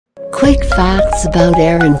Quick facts about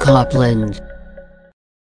Aaron Copland.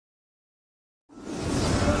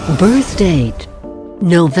 Birth date: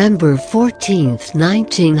 November 14,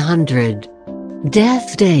 1900.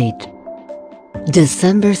 Death date: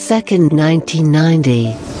 December 2,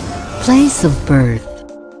 1990. Place of birth: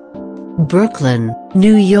 Brooklyn,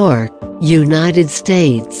 New York, United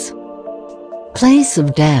States. Place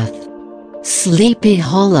of death: Sleepy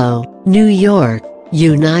Hollow, New York,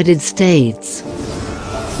 United States.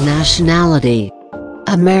 Nationality: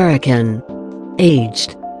 American.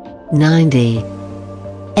 Aged: 90.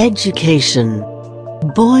 Education: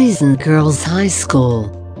 Boys and Girls High School.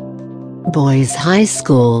 Boys High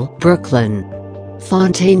School, Brooklyn.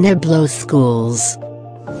 Fontainebleau Schools.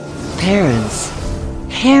 Parents: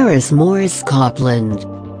 Harris Morris Copland,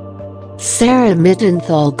 Sarah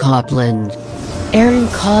Mittenthal Copland. Aaron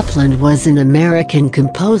Copland was an American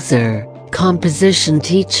composer, composition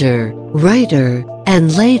teacher, writer,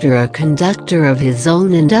 and later a conductor of his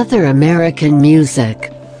own and other American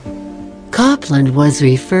music. Copland was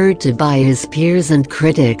referred to by his peers and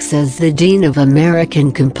critics as the Dean of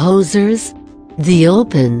American Composers. The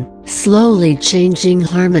open, slowly changing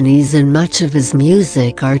harmonies in much of his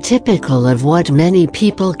music are typical of what many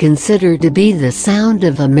people consider to be the sound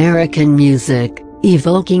of American music,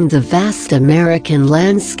 evoking the vast American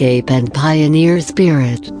landscape and pioneer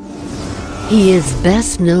spirit. He is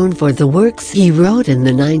best known for the works he wrote in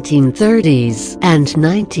the 1930s and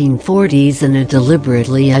 1940s in a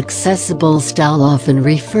deliberately accessible style often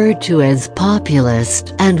referred to as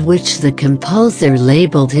populist, and which the composer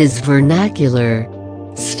labeled his vernacular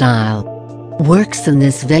style. Works in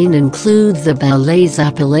this vein include the ballets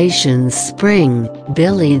Appalachian Spring,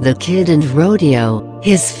 Billy the Kid and Rodeo,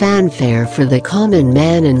 his fanfare for the Common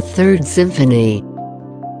Man and Third Symphony.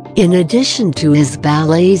 In addition to his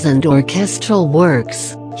ballets and orchestral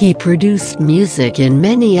works, he produced music in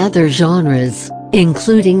many other genres,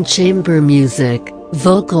 including chamber music,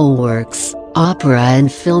 vocal works, opera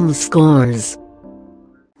and film scores.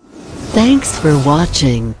 Thanks for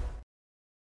watching.